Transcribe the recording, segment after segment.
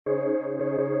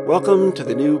Welcome to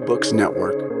the New Books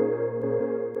Network.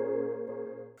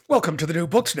 Welcome to the New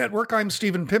Books Network. I'm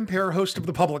Stephen Pimpare, host of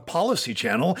the Public Policy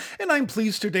Channel, and I'm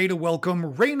pleased today to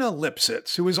welcome Reyna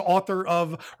Lipsitz, who is author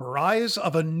of Rise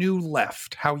of a New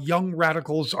Left: How Young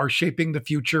Radicals Are Shaping the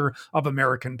Future of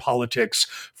American Politics,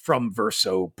 from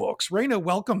Verso Books. Reyna,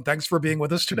 welcome. Thanks for being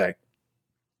with us today.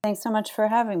 Thanks so much for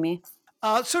having me.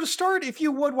 So to start, if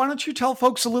you would, why don't you tell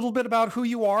folks a little bit about who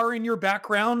you are and your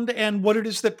background and what it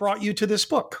is that brought you to this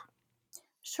book?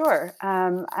 Sure.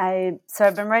 I've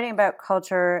been writing about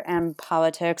culture and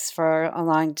politics for a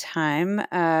long time.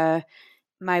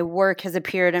 My work has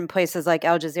appeared in places like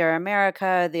Al Jazeera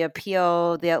America, The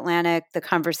Appeal, The Atlantic, The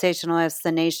Conversationalist,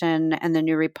 The Nation, and The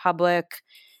New Republic.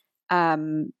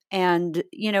 Basically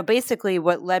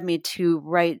what led me to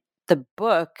write the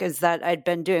book is that I'd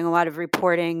been doing a lot of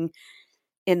reporting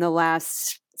in the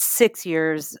last 6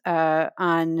 years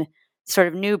on sort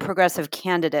of new progressive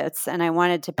candidates. And I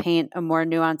wanted to paint a more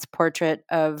nuanced portrait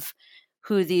of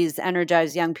who these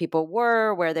energized young people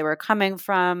were, where they were coming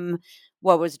from,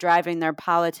 what was driving their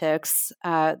politics.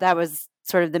 That was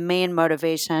sort of the main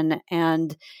motivation.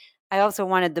 And I also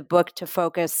wanted the book to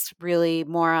focus really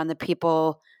more on the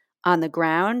people on the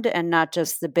ground and not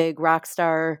just the big rock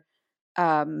star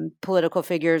political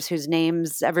figures whose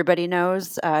names everybody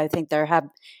knows. I think there have,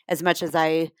 as much as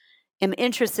I am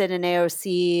interested in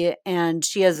AOC, and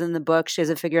she is in the book, she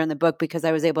is a figure in the book because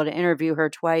I was able to interview her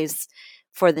twice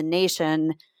for The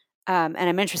Nation. And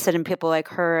I'm interested in people like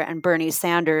her and Bernie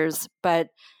Sanders, but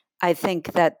I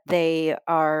think that they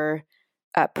are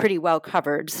pretty well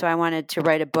covered. So I wanted to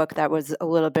write a book that was a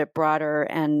little bit broader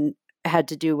and had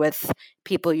to do with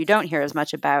people you don't hear as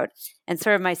much about. And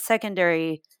sort of my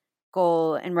secondary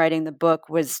goal in writing the book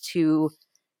was to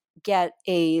get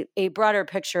a broader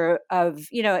picture of,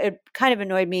 it kind of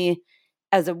annoyed me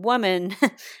as a woman,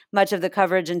 much of the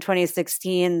coverage in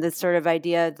 2016, the sort of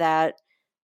idea that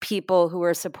people who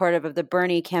were supportive of the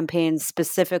Bernie campaign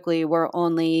specifically were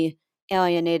only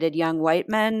alienated young white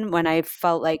men, when I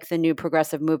felt like the new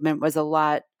progressive movement was a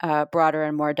lot broader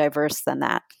and more diverse than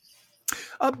that.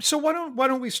 So why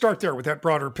don't we start there with that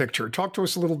broader picture? Talk to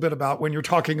us a little bit about when you're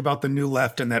talking about the new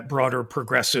left and that broader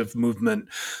progressive movement.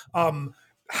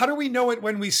 How do we know it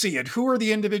when we see it? Who are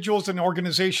the individuals and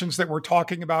organizations that we're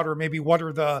talking about, or maybe what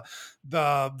are the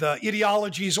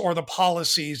ideologies or the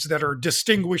policies that are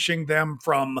distinguishing them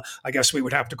from, I guess we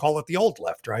would have to call it, the old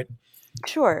left, right?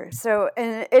 Sure. So,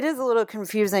 and it is a little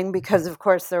confusing because, of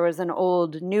course, there was an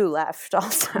old new left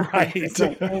also. Right.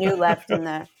 A new left in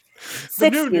the 60s. The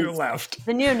new left.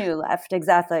 The new left,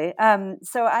 exactly.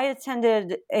 So I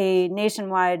attended a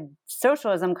nationwide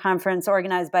socialism conference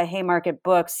organized by Haymarket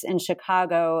Books in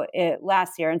Chicago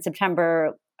last year in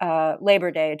September, Labor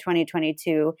Day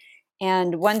 2022.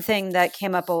 And one thing that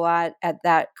came up a lot at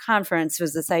that conference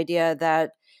was this idea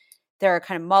that there are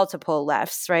kind of multiple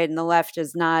lefts, right? And the left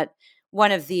is not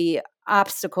one of the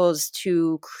obstacles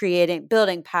to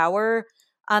building power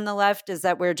on the left, is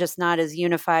that we're just not as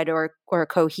unified or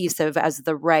cohesive as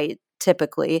the right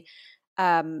typically.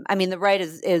 The right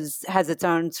has its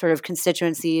own sort of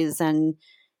constituencies and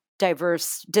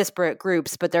diverse, disparate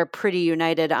groups, but they're pretty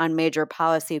united on major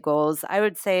policy goals. I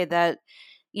would say that,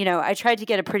 I tried to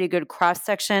get a pretty good cross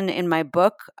section in my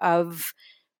book of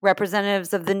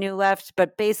representatives of the new left,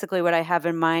 but basically what I have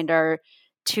in mind are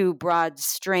two broad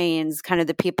strains, kind of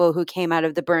the people who came out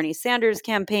of the Bernie Sanders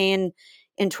campaign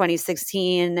in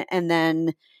 2016, and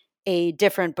then a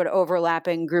different but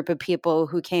overlapping group of people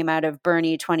who came out of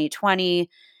Bernie 2020.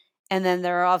 And then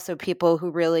there are also people who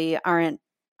really aren't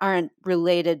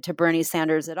related to Bernie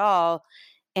Sanders at all,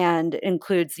 and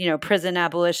includes, prison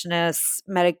abolitionists,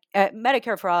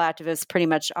 Medicare for all activists pretty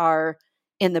much are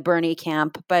in the Bernie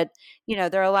camp. But,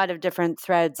 there are a lot of different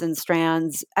threads and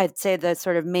strands. I'd say the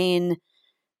sort of main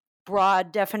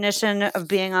broad definition of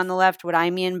being on the left, what I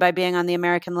mean by being on the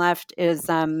American left, is,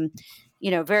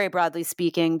 very broadly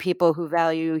speaking, people who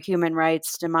value human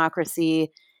rights,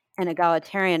 democracy, and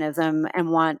egalitarianism,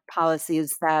 and want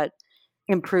policies that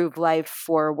improve life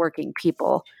for working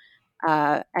people.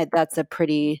 That's a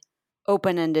pretty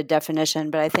open-ended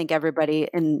definition, but I think everybody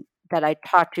that I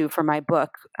talked to for my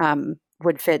book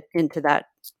would fit into that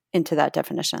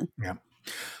definition. Yeah.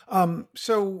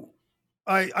 So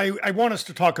I want us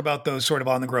to talk about those sort of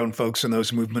on the ground folks and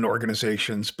those movement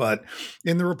organizations, but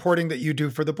in the reporting that you do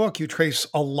for the book, you trace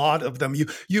a lot of them.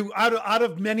 You out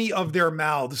of many of their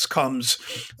mouths comes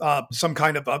some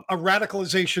kind of a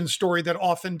radicalization story that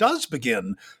often does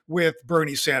begin with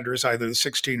Bernie Sanders, either the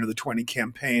 16 or the 20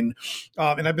 campaign.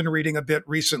 And I've been reading a bit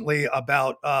recently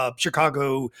about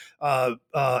Chicago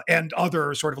and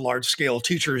other sort of large scale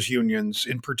teachers unions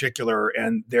in particular,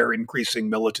 and their increasing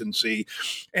militancy.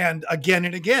 And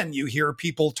again, you hear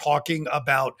people talking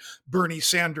about Bernie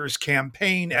Sanders'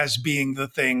 campaign as being the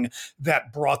thing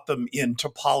that brought them into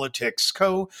politics.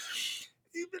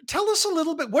 Tell us a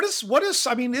little bit.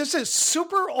 I mean, is this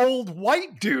super old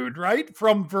white dude, right,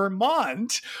 from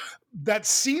Vermont that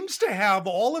seems to have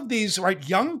all of these, right,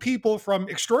 young people from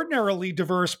extraordinarily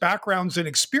diverse backgrounds and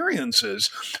experiences?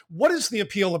 What is the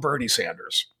appeal of Bernie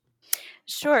Sanders?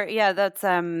 Sure. Yeah, that's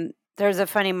there's a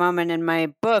funny moment in my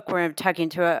book where I'm talking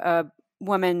to a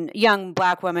woman, young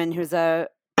Black woman who's a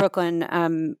Brooklyn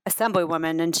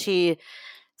assemblywoman, and she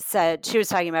was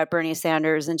talking about Bernie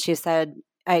Sanders, and she said,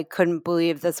 I couldn't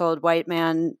believe this old white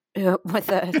man with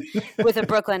a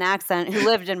Brooklyn accent who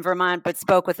lived in Vermont but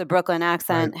spoke with a Brooklyn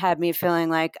accent had me feeling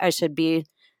like I should be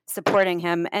supporting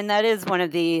him. And that is one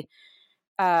of the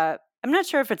I'm not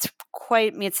sure if it's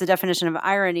quite meets the definition of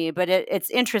irony, but it's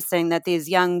interesting that these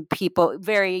young people,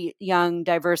 very young,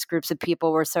 diverse groups of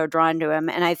people were so drawn to him.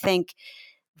 And I think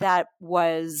that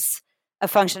was a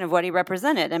function of what he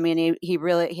represented. I mean, he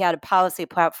had a policy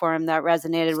platform that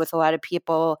resonated with a lot of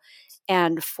people.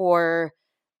 And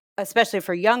especially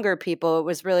for younger people, it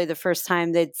was really the first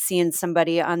time they'd seen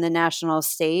somebody on the national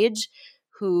stage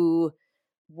who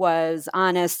was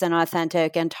honest and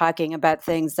authentic and talking about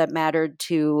things that mattered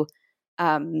to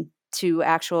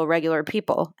actual regular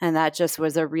people. And that just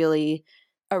was a really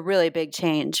big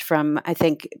change from, I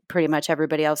think, pretty much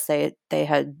everybody else they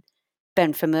had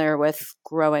been familiar with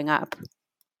growing up.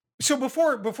 So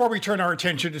before we turn our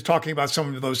attention to talking about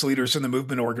some of those leaders in the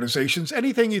movement organizations,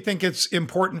 anything you think it's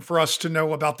important for us to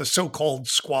know about the so-called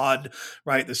squad,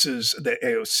 right? This is the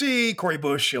AOC, Cori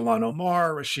Bush, Ilhan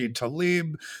Omar, Rashid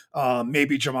Tlaib,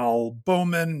 maybe Jamal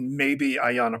Bowman, maybe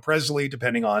Ayanna Pressley,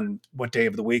 depending on what day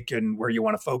of the week and where you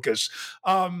want to focus.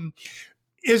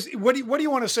 What do you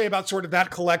want to say about sort of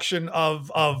that collection of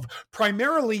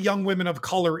primarily young women of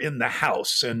color in the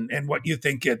House, and what you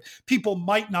think people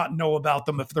might not know about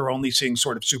them if they're only seeing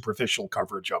sort of superficial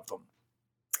coverage of them?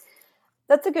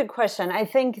 That's a good question. I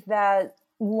think that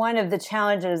one of the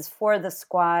challenges for the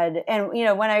squad, and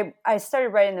when I started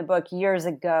writing the book years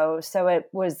ago, so it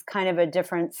was kind of a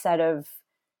different set of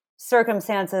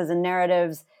circumstances and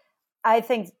narratives. I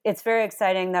think it's very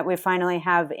exciting that we finally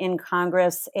have in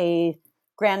Congress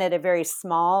granted a very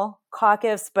small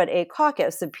caucus, but a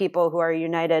caucus of people who are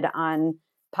united on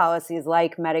policies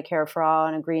like Medicare for All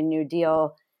and a Green New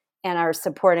Deal, and are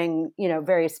supporting,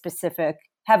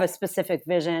 have a specific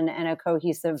vision and a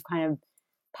cohesive kind of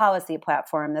policy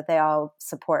platform that they all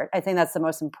support. I think that's the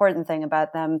most important thing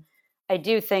about them. I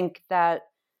do think that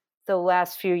the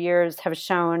last few years have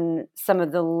shown some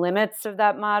of the limits of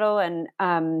that model, and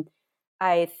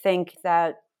I think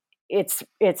that it's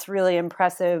really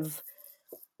impressive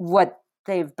what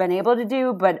they've been able to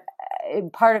do, but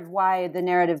part of why the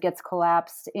narrative gets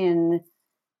collapsed in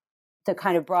the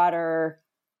kind of broader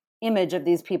image of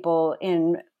these people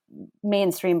in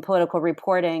mainstream political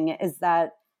reporting is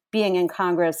that being in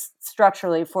Congress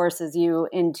structurally forces you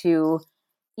into,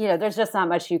 there's just not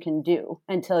much you can do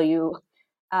until you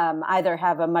either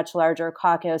have a much larger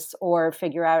caucus or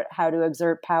figure out how to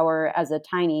exert power as a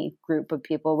tiny group of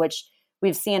people, which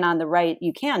we've seen on the right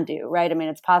you can do, right? I mean,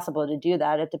 it's possible to do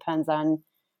that. It depends on,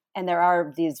 and there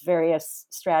are these various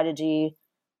strategy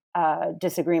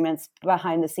disagreements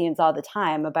behind the scenes all the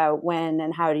time about when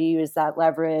and how to use that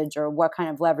leverage, or what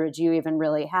kind of leverage you even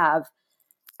really have.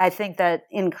 I think that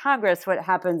in Congress, what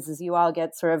happens is you all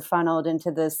get sort of funneled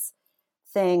into this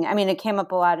thing. I mean, it came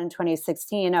up a lot in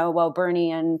 2016. Oh, well,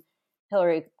 Bernie and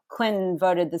Hillary Clinton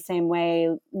voted the same way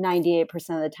 98%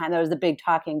 of the time. That was the big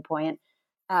talking point.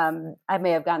 I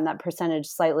may have gotten that percentage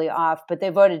slightly off, but they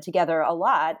voted together a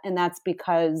lot. And that's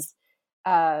because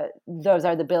those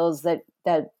are the bills that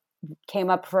came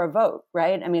up for a vote,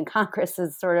 right? I mean, Congress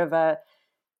is sort of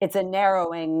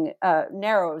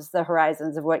narrows the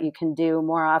horizons of what you can do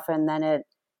more often than it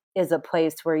is a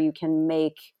place where you can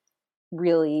make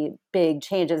really big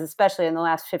changes, especially in the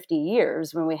last 50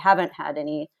 years when we haven't had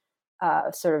any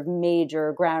sort of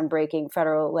major groundbreaking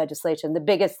federal legislation. The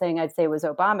biggest thing I'd say was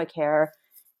Obamacare,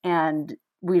 and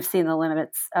we've seen the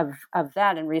limits of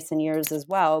that in recent years as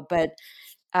well. But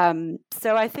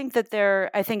so I think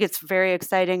that I think it's very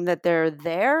exciting that they're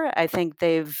there. I think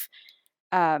they've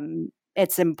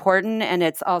it's important, and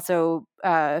it's also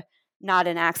not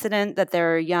an accident that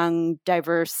they're young,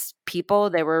 diverse people.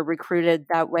 They were recruited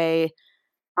that way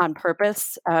on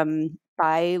purpose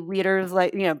by leaders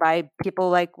by people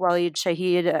like Waleed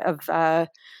Shahid of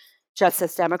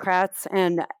Justice Democrats.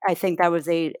 And I think that was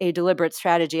a deliberate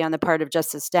strategy on the part of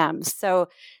Justice Dems. So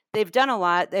they've done a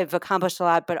lot, they've accomplished a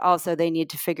lot, but also they need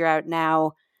to figure out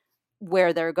now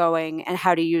where they're going and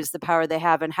how to use the power they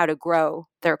have and how to grow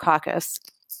their caucus.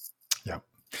 Yeah.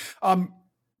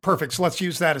 Perfect. So let's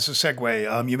use that as a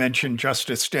segue. You mentioned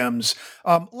Justice Dems.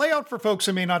 Lay out for folks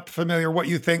who may not be familiar what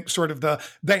you think sort of the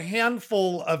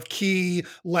handful of key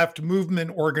left movement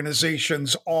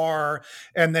organizations are,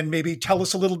 and then maybe tell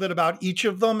us a little bit about each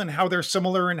of them and how they're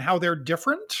similar and how they're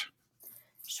different.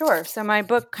 Sure. So my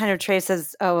book kind of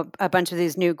traces a bunch of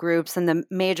these new groups, and the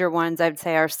major ones I'd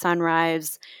say are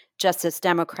Sunrise, Justice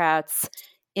Democrats,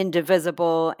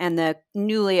 Indivisible, and the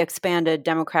newly expanded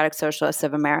Democratic Socialists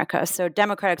of America. So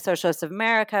Democratic Socialists of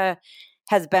America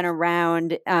has been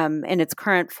around in its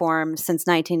current form since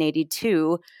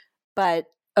 1982. But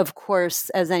of course,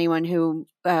 as anyone who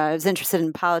is interested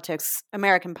in politics,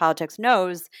 American politics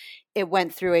knows, it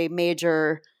went through a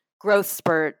major growth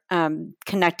spurt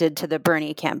connected to the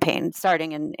Bernie campaign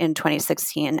starting in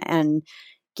 2016 and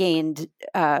gained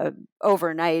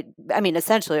overnight,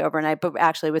 essentially overnight, but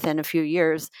actually within a few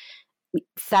years,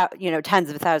 tens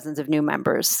of thousands of new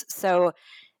members. So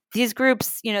these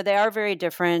groups, they are very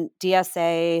different.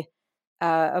 DSA,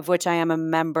 of which I am a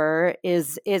member,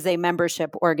 is a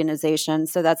membership organization.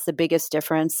 So that's the biggest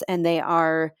difference. And they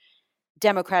are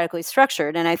democratically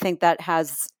structured. And I think that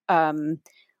has,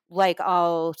 like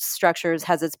all structures,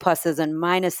 has its pluses and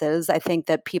minuses. I think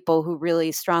that people who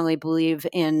really strongly believe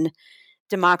in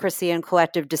democracy and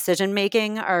collective decision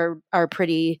making are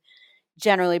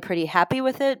generally pretty happy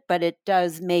with it, but it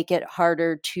does make it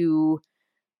harder to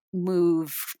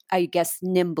move, I guess,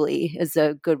 nimbly is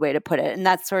a good way to put it. And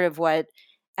that's sort of what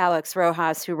Alex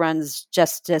Rojas, who runs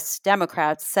Justice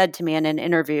Democrats, said to me in an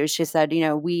interview. She said,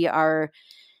 we are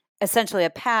essentially a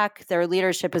PAC. Their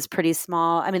leadership is pretty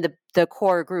small. I mean, the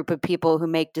core group of people who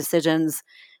make decisions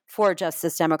for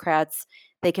Justice Democrats,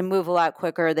 they can move a lot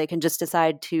quicker. They can just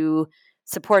decide to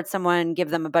support someone, give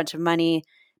them a bunch of money,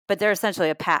 but they're essentially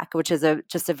a PAC, which is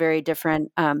just a very different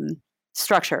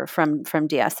structure from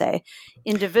DSA.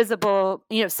 Indivisible,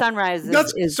 Sunrise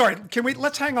is sorry.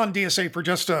 Let's hang on DSA for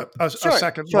just a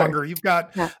second longer. You've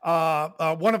got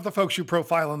one of the folks you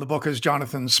profile in the book is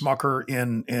Jonathan Smucker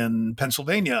in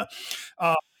Pennsylvania.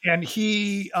 And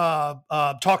he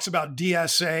talks about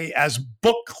DSA as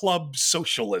book club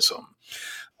socialism.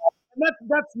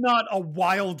 That's not a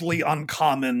wildly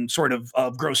uncommon sort of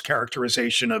gross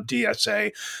characterization of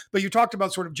DSA, but you talked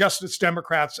about sort of Justice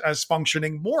Democrats as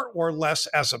functioning more or less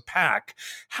as a PAC.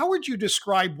 How would you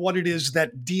describe what it is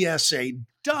that DSA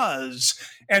does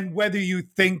and whether you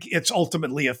think it's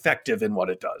ultimately effective in what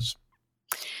it does?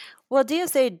 Well,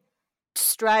 DSA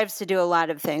strives to do a lot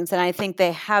of things, and I think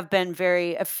they have been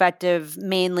very effective,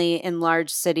 mainly in large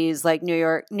cities like New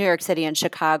York City and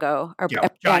Chicago,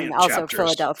 and also chapters.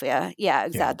 Philadelphia. Yeah,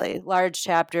 exactly. Yeah. Large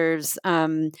chapters.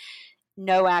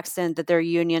 No accident that they're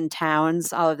union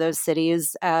towns, all of those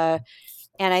cities. And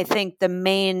I think the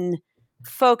main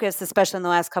focus, especially in the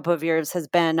last couple of years, has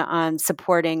been on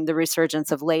supporting the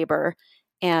resurgence of labor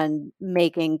and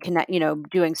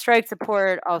doing strike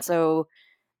support, also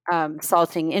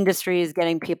salting industries,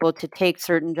 getting people to take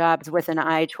certain jobs with an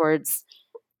eye towards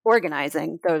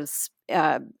organizing those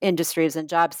industries and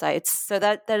job sites. So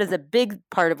that is a big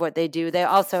part of what they do. They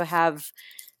also have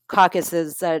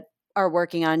caucuses that are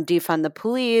working on defund the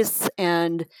police,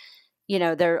 and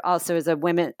there also is a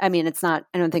women. I mean, I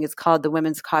don't think it's called the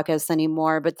Women's Caucus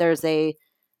anymore, but there's an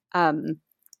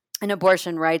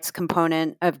abortion rights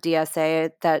component of DSA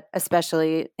that,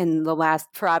 especially in the last,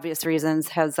 for obvious reasons,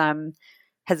 has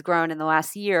grown in the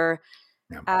last year.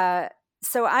 Yeah.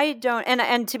 So I don't,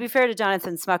 and to be fair to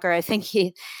Jonathan Smucker, I think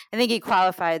he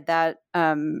qualified that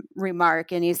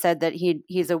remark, and he said that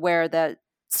he's aware that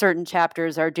certain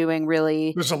chapters are doing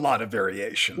really. There's a lot of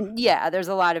variation. Yeah, there's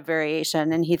a lot of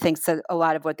variation, and he thinks that a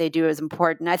lot of what they do is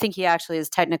important. I think he actually is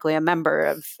technically a member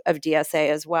of DSA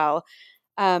as well,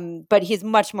 but he's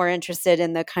much more interested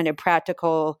in the kind of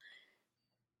practical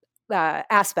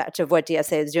aspect of what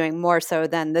DSA is doing, more so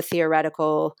than the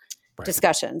theoretical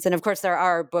discussions. And of course, there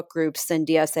are book groups in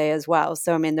DSA as well.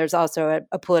 So, I mean, there's also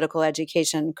a political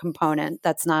education component.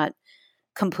 That's not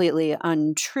completely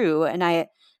untrue. And I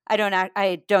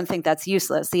don't think that's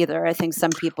useless either. I think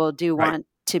some people do want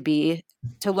to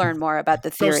learn more about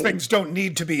the theory. Those things don't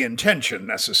need to be in tension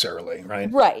necessarily,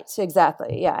 right? Right,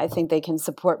 exactly. Yeah, I think they can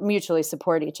mutually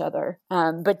support each other.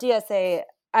 But DSA,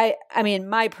 I mean,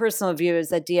 my personal view is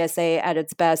that DSA at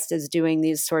its best is doing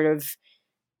these sort of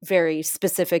very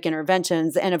specific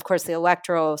interventions. And of course, the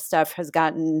electoral stuff has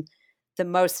gotten the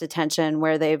most attention,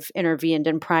 where they've intervened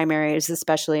in primaries,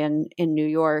 especially in New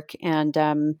York, and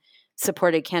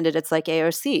supported candidates like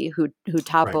AOC, who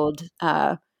toppled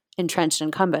entrenched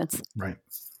incumbents. Right.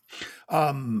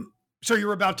 So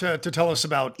you're about to tell us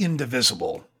about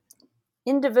Indivisible.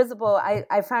 Indivisible,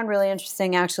 I found really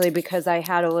interesting, actually, because I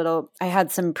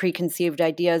had some preconceived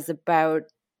ideas about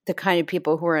the kind of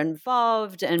people who were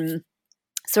involved, and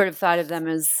sort of thought of them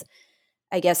as,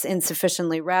 I guess,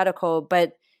 insufficiently radical.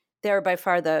 But they're by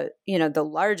far the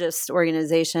largest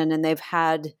organization, and they've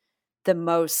had the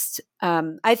most.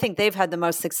 I think they've had the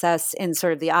most success in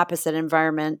sort of the opposite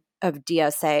environment of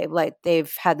DSA. Like,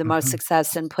 they've had the most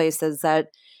success in places that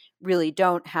really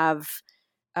don't have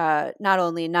not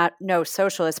only no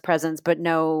socialist presence, but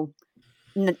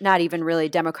not even really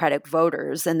democratic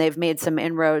voters. And they've made some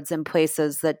inroads in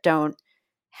places that don't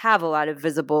have a lot of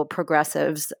visible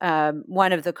progressives.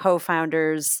 One of the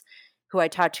co-founders who I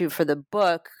talked to for the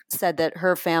book said that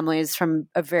her family is from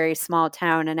a very small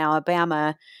town in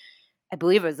Alabama. I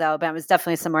believe it was Alabama. It was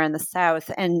definitely somewhere in the South.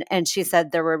 And she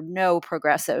said there were no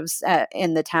progressives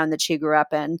in the town that she grew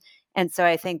up in. And so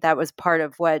I think that was part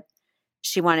of what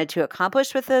she wanted to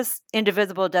accomplish with this.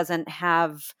 Indivisible doesn't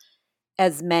have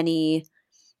as many.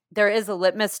 There is a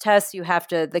litmus test.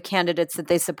 The candidates that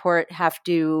they support have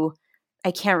to,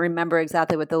 I can't remember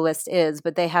exactly what the list is,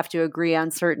 but they have to agree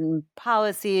on certain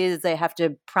policies. They have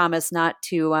to promise not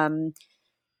to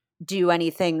do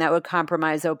anything that would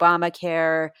compromise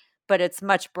Obamacare. But it's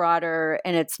much broader,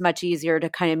 and it's much easier to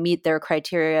kind of meet their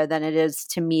criteria than it is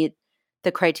to meet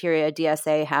the criteria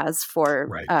DSA has for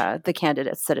the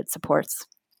candidates that it supports.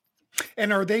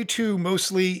 And are they two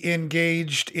mostly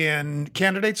engaged in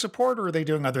candidate support, or are they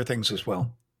doing other things as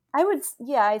well? I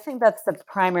think that's the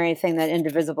primary thing that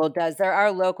Indivisible does. There are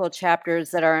local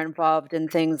chapters that are involved in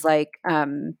things like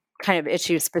kind of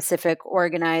issue-specific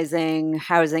organizing,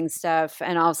 housing stuff,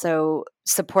 and also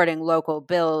supporting local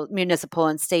municipal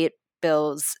and state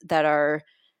bills that are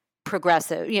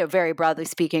progressive, very broadly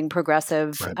speaking,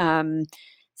 progressive. Right.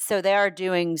 So they are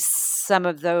doing some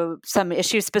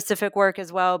issue-specific work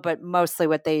as well, but mostly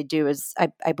what they do is,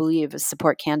 I believe, is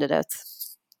support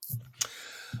candidates.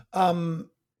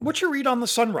 What's your read on the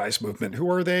Sunrise Movement? Who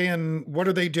are they, and what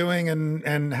are they doing,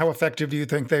 and how effective do you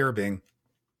think they are being?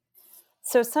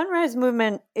 So Sunrise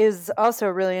Movement is also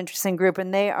a really interesting group,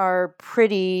 and they are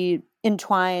pretty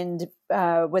entwined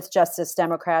with Justice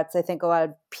Democrats. I think a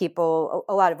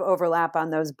lot of overlap on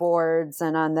those boards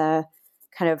and on the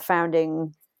kind of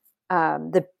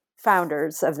the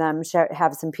founders of them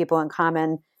have some people in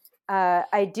common.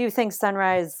 I do think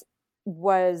Sunrise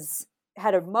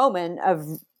had a moment of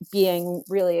being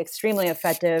really extremely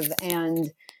effective,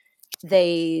 and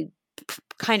they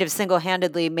kind of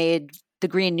single-handedly made the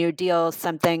Green New Deal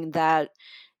something that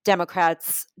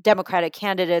Democratic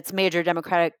candidates, major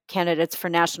Democratic candidates for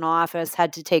national office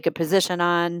had to take a position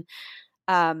on.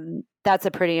 That's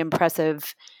a pretty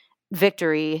impressive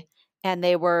victory. And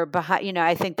they were behind,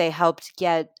 I think they helped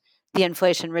get the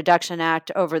Inflation Reduction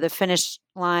Act over the finish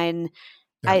line.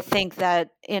 Yeah. I think that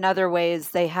in other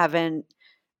ways they haven't,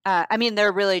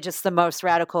 they're really just the most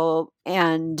radical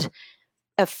and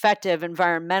effective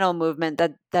environmental movement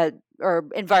or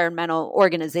environmental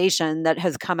organization that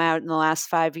has come out in the last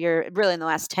 5 years, really in the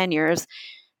last 10 years.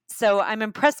 So I'm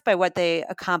impressed by what they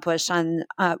accomplished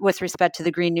with respect to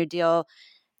the Green New Deal.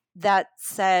 That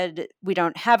said, we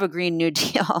don't have a Green New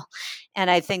Deal.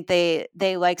 And I think they,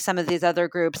 like some of these other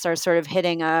groups, are sort of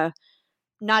hitting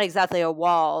not exactly a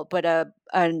wall, but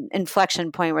an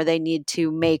inflection point where they need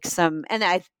to make some,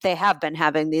 and they have been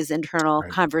having these internal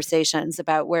conversations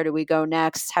about where do we go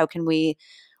next? How can we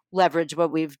leverage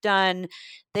what we've done?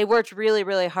 They worked really,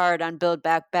 really hard on Build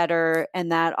Back Better, and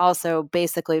that also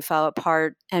basically fell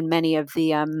apart. And many of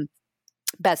the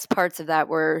best parts of that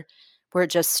were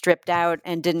just stripped out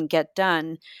and didn't get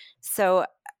done. So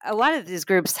a lot of these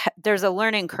groups, there's a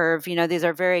learning curve. These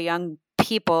are very young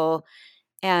people,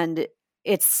 and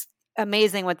it's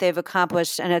amazing what they've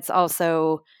accomplished. And it's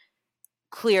also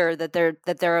clear that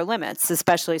there are limits,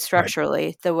 especially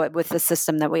structurally, with the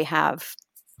system that we have.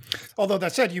 Although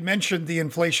that said, you mentioned the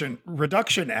Inflation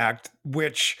Reduction Act,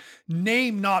 which,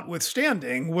 name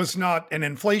notwithstanding, was not an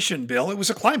inflation bill. It was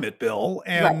a climate bill,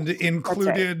 and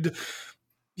included,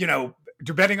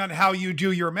 depending on how you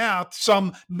do your math,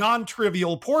 some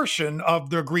non-trivial portion of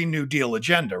the Green New Deal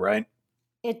agenda, right?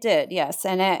 It did, yes,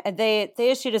 and they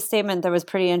issued a statement that was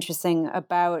pretty interesting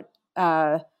about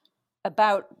that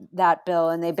bill,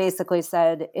 and they basically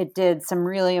said it did some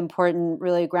really important,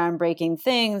 really groundbreaking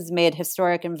things, made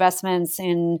historic investments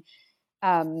in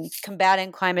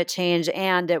combating climate change,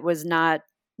 and it was not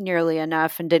nearly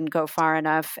enough and didn't go far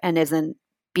enough and isn't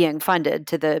being funded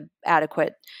to the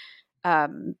adequate,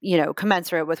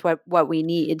 commensurate with what we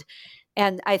need.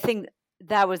 And I think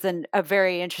that was a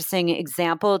very interesting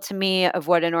example to me of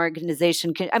what an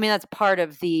organization can. I mean, that's part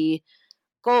of the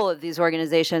goal of these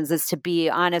organizations is to be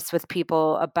honest with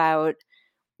people about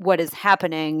what is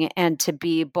happening and to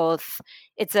be both.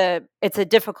 It's a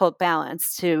difficult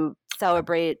balance to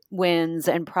celebrate wins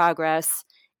and progress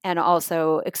and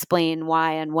also explain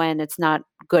why and when it's not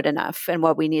good enough and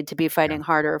what we need to be fighting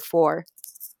harder for.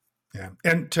 Yeah.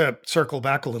 And to circle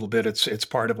back a little bit, it's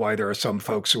part of why there are some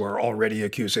folks who are already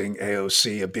accusing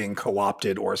AOC of being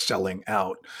co-opted or selling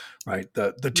out, right?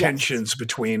 The Yes. tensions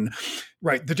between,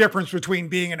 right, the difference between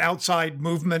being an outside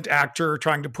movement actor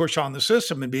trying to push on the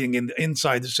system and being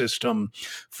inside the system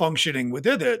functioning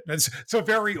within it. It's a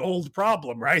very old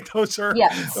problem, right? Those are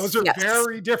Yes.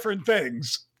 very different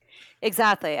things.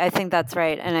 Exactly. I think that's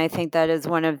right. And I think that is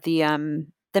one of the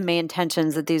main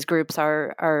tensions that these groups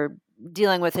are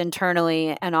dealing with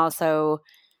internally, and also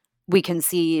we can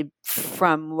see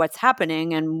from what's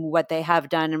happening and what they have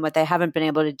done and what they haven't been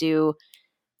able to do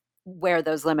where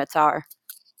those limits are.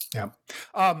 Yeah.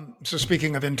 So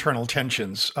speaking of internal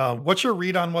tensions, what's your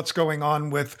read on what's going on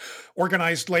with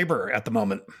organized labor at the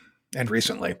moment and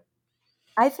recently?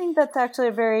 I think that's actually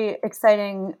a very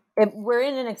exciting. We're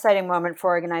in an exciting moment for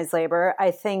organized labor.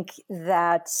 I think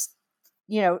that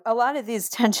a lot of these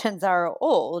tensions are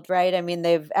old, right? I mean,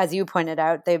 as you pointed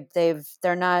out,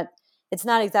 they're not. It's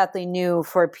not exactly new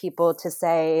for people to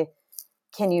say,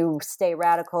 "Can you stay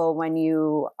radical when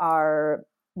you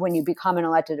become an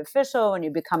elected official, when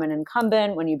you become an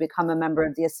incumbent, when you become a member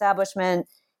of the establishment?"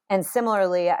 And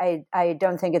similarly, I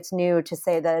don't think it's new to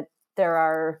say that there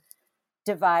are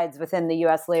divides within the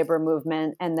U.S. labor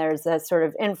movement, and there's a sort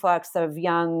of influx of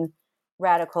young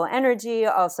radical energy,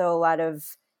 also a lot of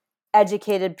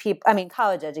educated people, I mean,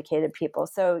 college educated people.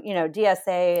 So,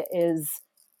 DSA is,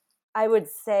 I would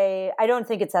say, I don't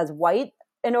think it's as white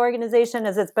an organization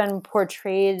as it's been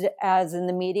portrayed as in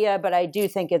the media, but I do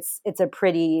think it's a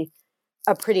pretty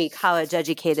college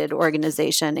educated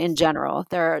organization in general.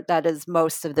 That is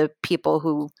most of the people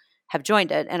who have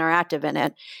joined it and are active in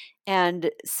it.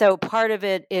 And so part of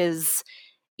it is,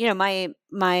 my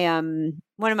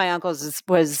one of my uncles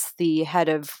was the head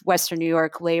of Western New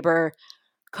York Labor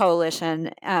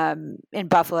Coalition in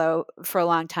Buffalo for a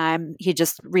long time. He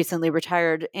just recently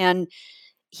retired, and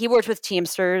he worked with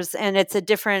Teamsters, and it's a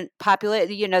different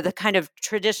population. The kind of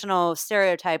traditional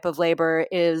stereotype of labor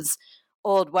is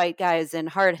old white guys in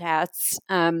hard hats.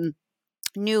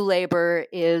 New labor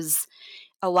is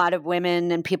a lot of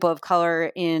women and people of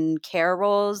color in care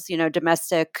roles,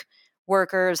 domestic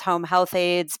workers, home health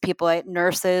aides, people like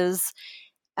nurses,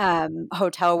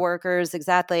 hotel workers,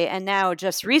 exactly. And now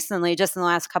just recently, just in the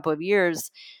last couple of years,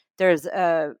 there's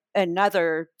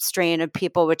another strain of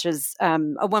people, which is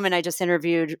a woman I just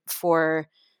interviewed for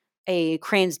a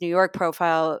Crain's New York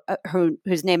profile,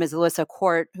 whose name is Alyssa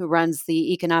Court, who runs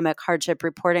the Economic Hardship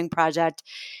Reporting Project.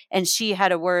 And she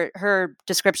had her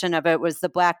description of it was the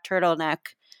black turtleneck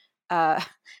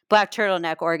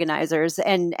organizers.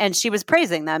 And she was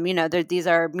praising them. These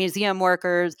are museum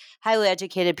workers, highly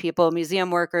educated people, museum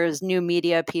workers, new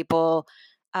media people,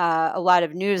 a lot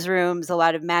of newsrooms, a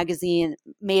lot of magazine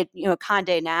made,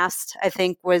 Condé Nast, I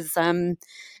think was,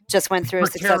 just went through a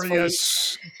successful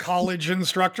college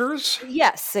instructors.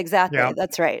 Yes, exactly. Yeah.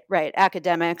 That's right. Right.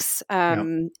 Academics,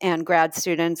 and grad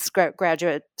students,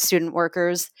 graduate student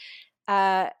workers.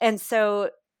 And so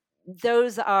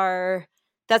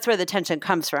that's where the tension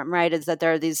comes from, right? Is that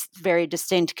there are these very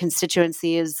distinct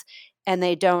constituencies and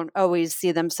they don't always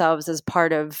see themselves as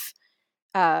part of,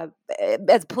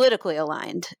 as politically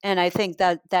aligned. And I think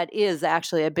that is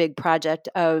actually a big project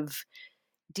of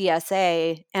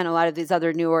DSA and a lot of these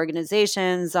other new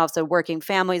organizations, also Working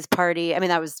Families Party. I mean,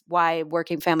 that was why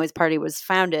Working Families Party was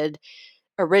founded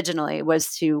originally,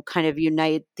 was to kind of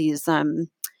unite these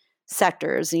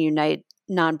sectors and unite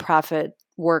nonprofit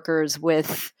workers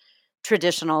with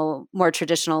more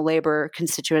traditional labor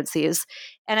constituencies.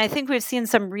 And I think we've seen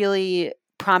some really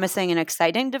promising and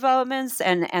exciting developments,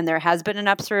 and there has been an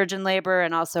upsurge in labor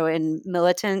and also in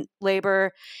militant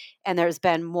labor. And there's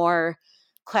been more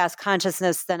class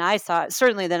consciousness than I saw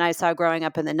growing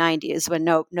up in the 90s, when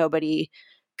nobody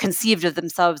conceived of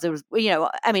themselves. It was,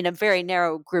 a very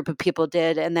narrow group of people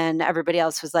did. And then everybody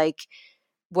else was like,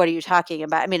 what are you talking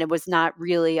about? I mean, it was not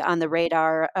really on the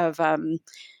radar of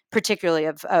particularly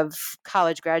of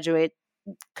college graduates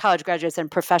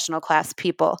and professional class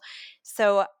people.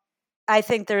 So I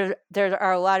think there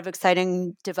are a lot of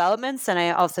exciting developments, and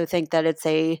I also think that it's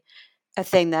a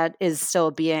thing that is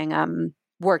still being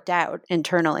worked out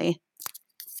internally.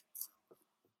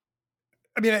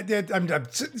 I mean,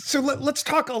 so let's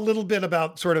talk a little bit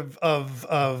about sort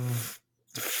of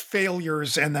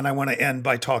failures, and then I want to end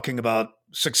by talking about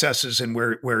successes and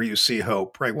where you see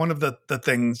hope. Right, one of the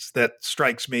things that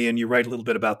strikes me, and you write a little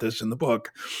bit about this in the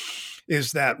book,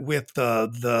 is that with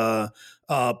the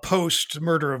post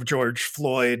murder of George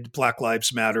Floyd, Black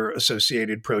Lives Matter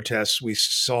associated protests, we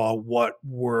saw what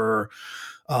were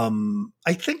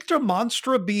I think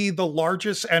demonstrably the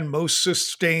largest and most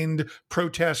sustained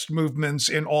protest movements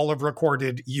in all of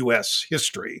recorded U.S.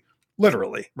 history.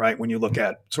 Literally, right? When you look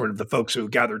at sort of the folks who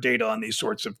gather data on these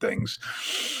sorts of things.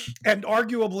 And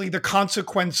arguably, the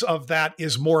consequence of that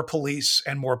is more police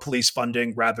and more police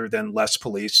funding rather than less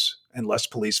police and less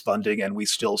police funding. And we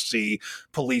still see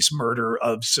police murder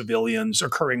of civilians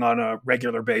occurring on a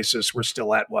regular basis. We're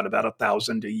still at, about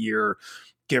 1,000 a year,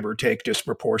 give or take,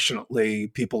 disproportionately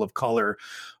people of color.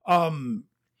 I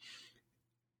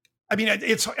mean,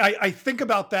 I think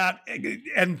about that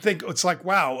and think it's like,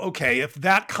 wow, okay, if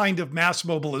that kind of mass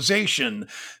mobilization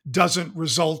doesn't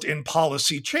result in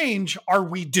policy change, are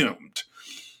we doomed?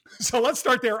 So let's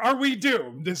start there. Are we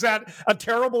doomed? Is that a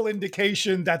terrible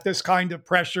indication that this kind of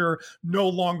pressure no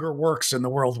longer works in the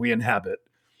world we inhabit?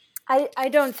 I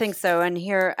don't think so. And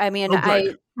here, I mean,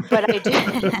 I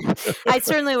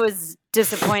certainly was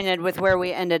disappointed with where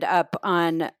we ended up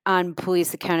on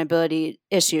police accountability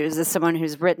issues as someone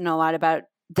who's written a lot about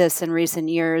this in recent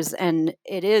years. And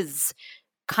it is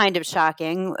kind of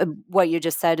shocking. What you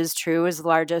just said is true, is the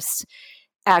largest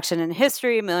action in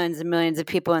history, millions and millions of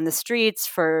people in the streets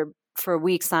for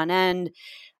weeks on end.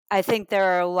 I think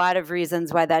there are a lot of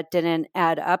reasons why that didn't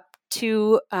add up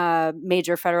to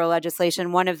major federal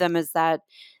legislation. One of them is that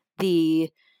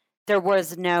there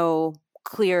was no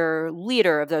clear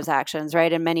leader of those actions,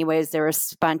 right? In many ways, they were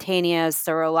spontaneous.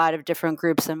 There were a lot of different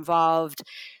groups involved.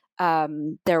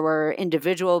 There were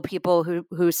individual people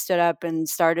who stood up and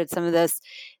started some of this.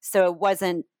 So it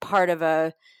wasn't part of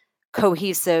a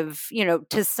cohesive,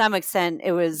 to some extent,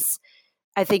 it was,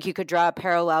 I think you could draw a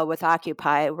parallel with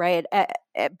Occupy, right?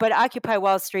 But Occupy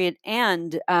Wall Street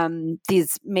and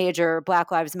these major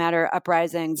Black Lives Matter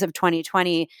uprisings of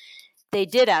 2020, they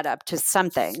did add up to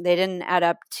something. They didn't add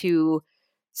up to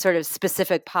sort of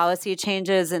specific policy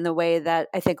changes in the way that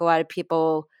I think a lot of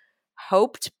people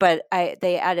hoped, but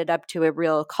they added up to a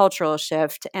real cultural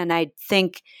shift. And I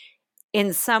think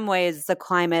in some ways the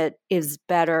climate is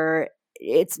better.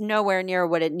 It's nowhere near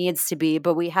what it needs to be,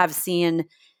 but we have seen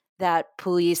that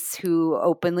police who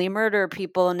openly murder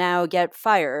people now get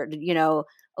fired,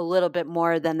 a little bit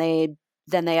more than they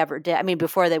ever did. I mean,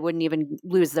 before they wouldn't even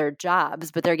lose their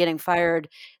jobs, but they're getting fired,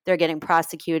 they're getting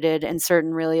prosecuted in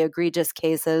certain really egregious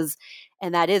cases,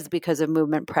 and that is because of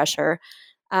movement pressure.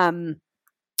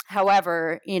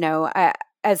 However,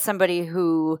 as somebody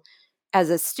who,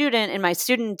 as a student in my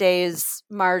student days,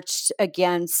 marched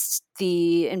against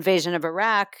the invasion of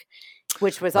Iraq,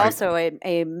 which was also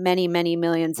a many, many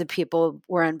millions of people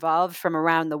were involved from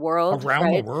around the world.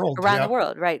 Around the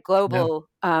world, right? Global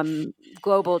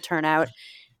turnout.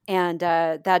 And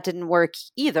that didn't work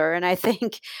either. And I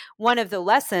think one of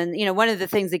the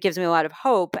things that gives me a lot of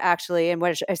hope, actually, and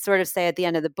what I sort of say at the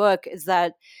end of the book, is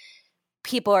that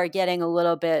people are getting a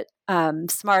little bit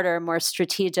smarter, more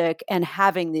strategic, and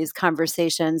having these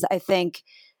conversations. I think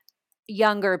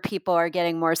younger people are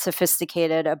getting more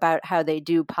sophisticated about how they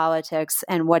do politics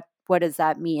and what does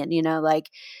that mean?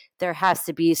 There has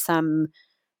to be some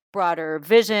broader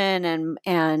vision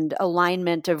and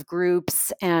alignment of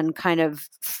groups and kind of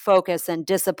focus and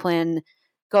discipline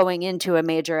going into a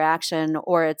major action,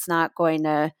 or it's not going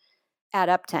to add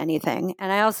up to anything.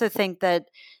 And I also think that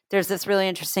there's this really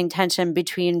interesting tension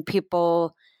between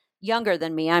people younger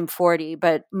than me. I'm 40,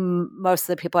 but most of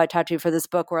the people I talked to for this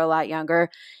book were a lot younger.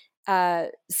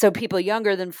 So people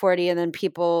younger than 40, and then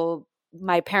people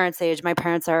my parents' age. My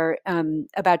parents are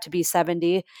about to be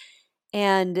 70.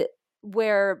 And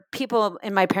where people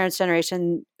in my parents'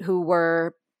 generation who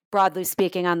were, broadly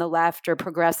speaking, on the left or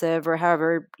progressive or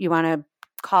however you want to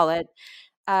call it,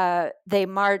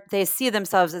 they see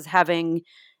themselves as having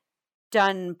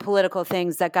done political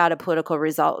things that got a political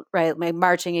result, right? Like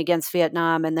marching against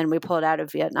Vietnam, and then we pulled out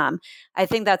of Vietnam. I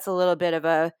think that's a little bit of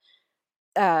a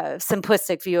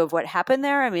simplistic view of what happened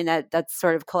there. I mean, that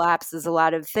sort of collapses a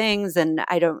lot of things, and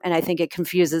I think it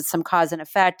confuses some cause and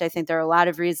effect. I think there are a lot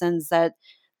of reasons that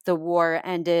the war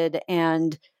ended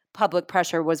and public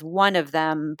pressure was one of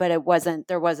them, but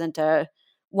there wasn't a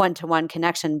one-to-one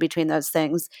connection between those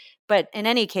things. But in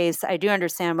any case, I do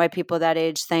understand why people that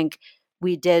age think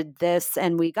we did this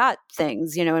and we got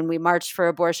things, and we marched for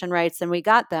abortion rights and we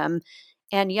got them.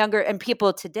 And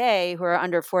people today who are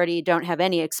under 40 don't have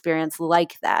any experience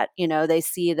like that. They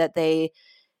see that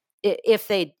if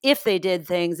they did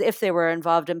things, if they were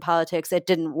involved in politics, it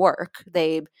didn't work.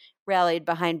 They rallied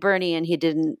behind Bernie and he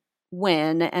didn't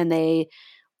win, and they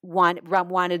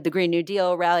wanted the Green New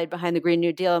Deal, rallied behind the Green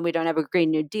New Deal, and we don't have a Green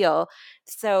New Deal.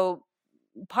 So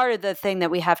part of the thing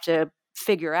that we have to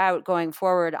figure out going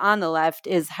forward on the left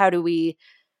is how do we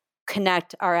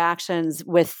connect our actions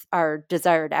with our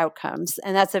desired outcomes?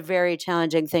 And that's a very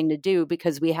challenging thing to do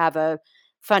because we have a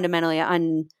fundamentally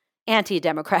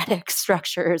anti-democratic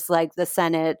structures like the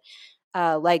Senate,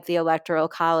 like the Electoral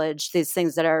College, these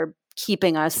things that are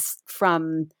keeping us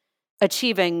from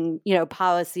achieving,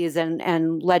 policies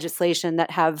and legislation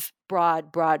that have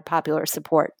broad popular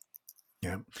support.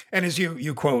 Yeah. And as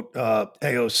you quote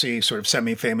AOC sort of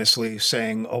semi-famously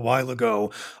saying a while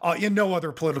ago, in no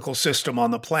other political system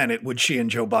on the planet would she and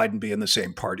Joe Biden be in the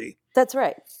same party. That's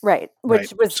right.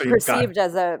 Which was so perceived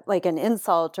as an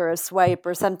insult or a swipe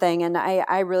or something. And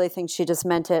I really think she just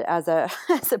meant it as a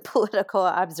political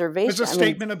observation. It's a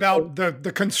statement about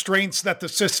the constraints that the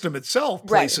system itself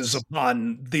places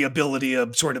upon the ability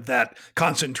of sort of that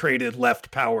concentrated left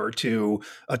power to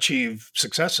achieve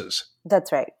successes.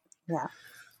 That's right. Yeah.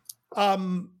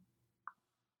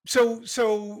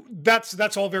 So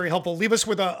that's all very helpful. Leave us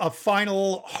with a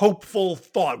final hopeful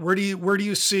thought. Where do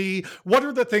you see, what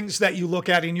are the things that you look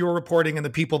at in your reporting and the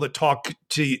people that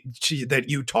that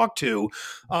you talk to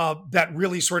that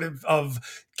really sort of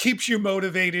keeps you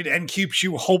motivated and keeps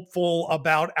you hopeful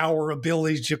about our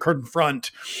ability to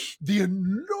confront the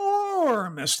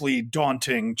enormously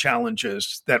daunting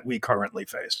challenges that we currently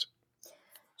face?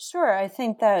 Sure. I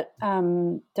think that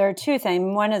there are two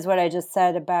things. One is what I just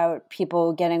said about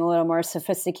people getting a little more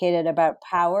sophisticated about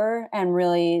power and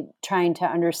really trying to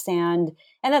understand.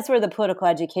 And that's where the political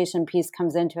education piece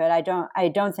comes into it. I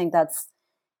don't think that's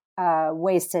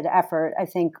wasted effort. I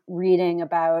think reading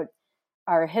about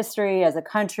our history as a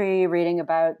country, reading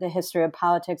about the history of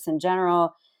politics in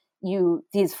general,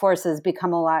 these forces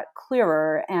become a lot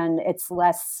clearer, and it's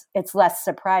less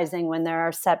surprising when there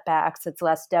are setbacks. It's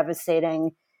less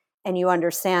devastating. And you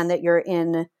understand that you're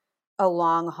in a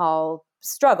long haul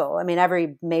struggle. I mean,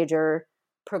 every major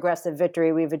progressive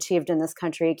victory we've achieved in this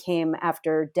country came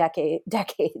after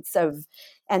decades of,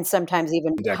 and sometimes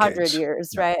even 100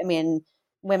 years, right? I mean,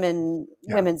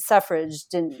 women's suffrage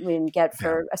we didn't get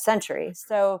for a century.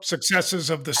 So successes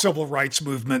of the civil rights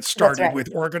movement started with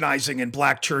organizing in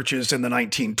Black churches in the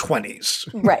 1920s.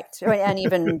 Right. And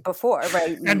even before,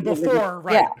 right?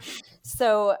 Yeah.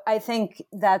 So I think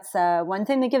that's one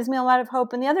thing that gives me a lot of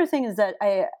hope. And the other thing is that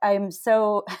I'm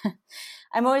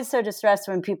always so distressed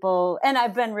when people, and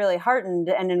I've been really heartened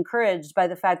and encouraged by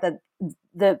the fact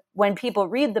that when people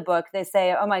read the book, they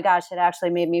say, oh my gosh, it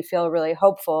actually made me feel really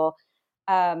hopeful.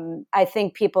 I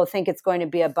think people think it's going to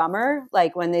be a bummer,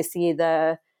 like when they see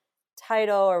the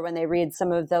title or when they read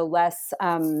some of the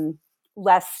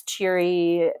less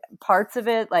cheery parts of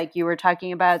it, like you were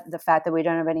talking about the fact that we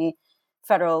don't have any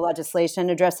federal legislation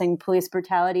addressing police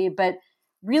brutality. But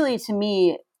really, to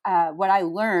me, what I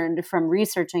learned from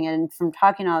researching it and from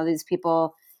talking to all of these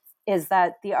people is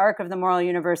that the arc of the moral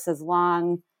universe is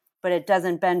long, but it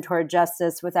doesn't bend toward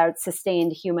justice without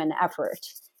sustained human effort.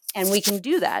 And we can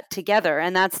do that together.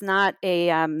 And that's not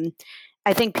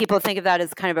I think people think of that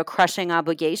as kind of a crushing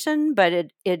obligation, but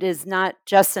it is not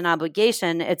just an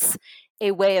obligation. It's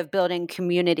a way of building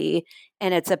community,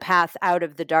 and it's a path out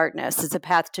of the darkness. It's a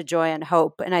path to joy and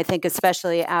hope. And I think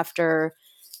especially after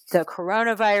the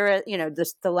coronavirus,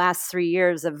 the last 3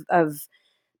 years of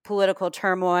political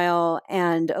turmoil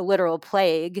and a literal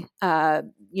plague,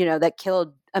 that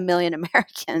killed 1 million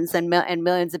Americans and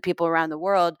millions of people around the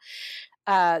world,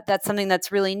 that's something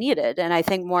that's really needed. And I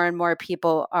think more and more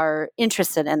people are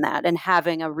interested in that and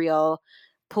having a real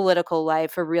political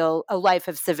life, a life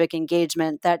of civic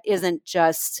engagement that isn't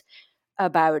just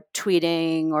about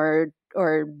tweeting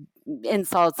or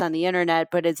insults on the internet,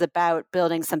 but is about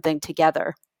building something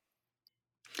together.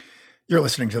 You're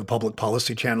listening to the Public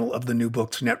Policy Channel of the New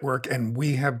Books Network, and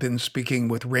we have been speaking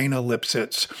with Reyna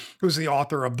Lipsitz, who's the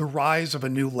author of The Rise of a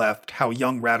New Left, How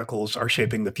Young Radicals Are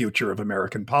Shaping the Future of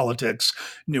American Politics,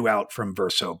 new out from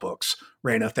Verso Books.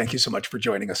 Reyna, thank you so much for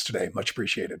joining us today. Much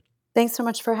appreciated. Thanks so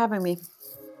much for having me.